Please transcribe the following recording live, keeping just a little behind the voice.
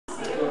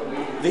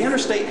The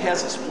interstate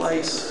has its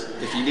place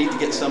if you need to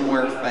get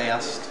somewhere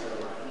fast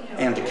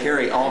and to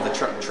carry all the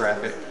truck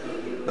traffic.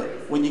 But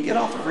when you get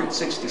off of Route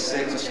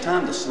 66, it's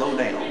time to slow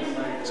down.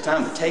 It's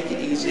time to take it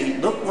easy.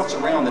 Look what's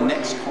around the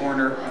next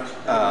corner.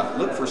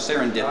 Look for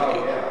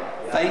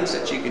serendipity. Things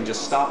that you can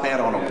just stop at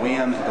on a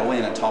whim and go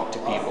in and talk to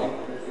people.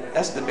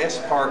 That's the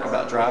best part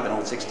about driving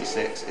on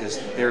 66 is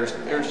there's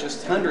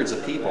just hundreds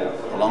of people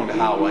along the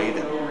highway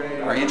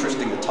that are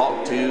interesting to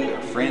talk to,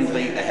 they're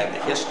friendly, they have the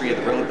history of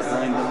the road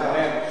behind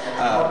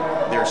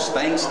them. There's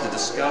things to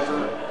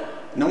discover.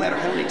 No matter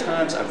how many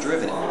times I've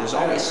driven it, there's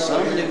always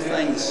some new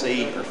thing to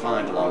see or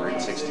find along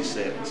Route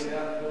 66.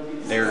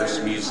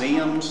 There's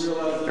museums,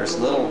 there's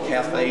little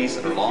cafes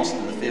that are lost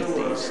in the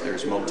 50s,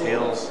 there's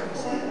motels,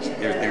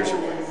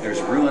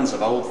 there's ruins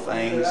of old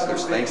things,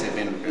 there's things that have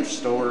been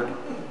restored.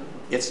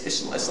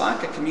 It's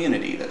like a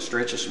community that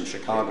stretches from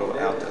Chicago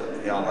out to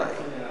LA.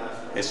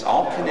 It's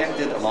all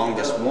connected along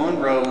this one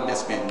road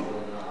that's been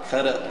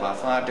cut up by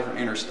 5 different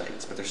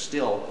interstates, but there's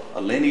still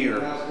a linear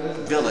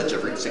village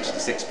of Route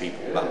 66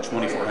 people, about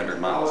 2,400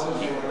 miles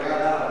of people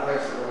there.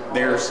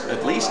 There's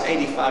at least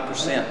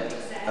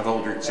 85% of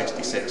old Route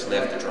 66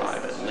 left to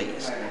drive, at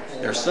least.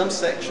 There are some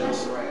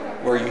sections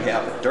where you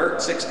have a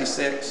dirt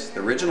 66,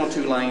 the original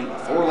 2-lane,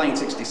 4-lane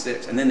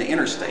 66, and then the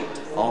interstate,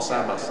 all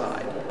side by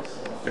side.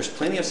 There's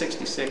plenty of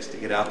 66 to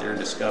get out there and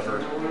discover.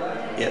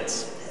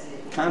 It's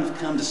kind of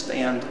come to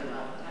stand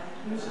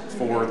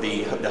for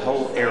the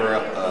whole era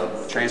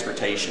of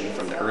transportation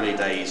from the early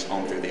days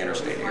on through the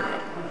interstate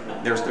era.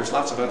 There's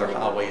lots of other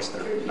highways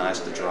that are nice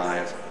to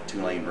drive,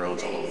 2-lane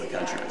roads all over the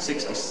country. But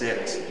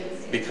 66,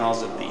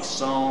 because of the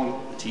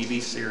song, the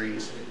TV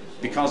series,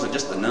 because of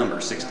just the number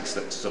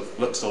 66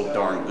 looks so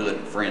darn good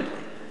and friendly,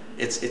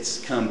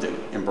 it's come to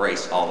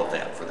embrace all of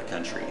that for the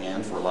country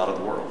and for a lot of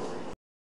the world.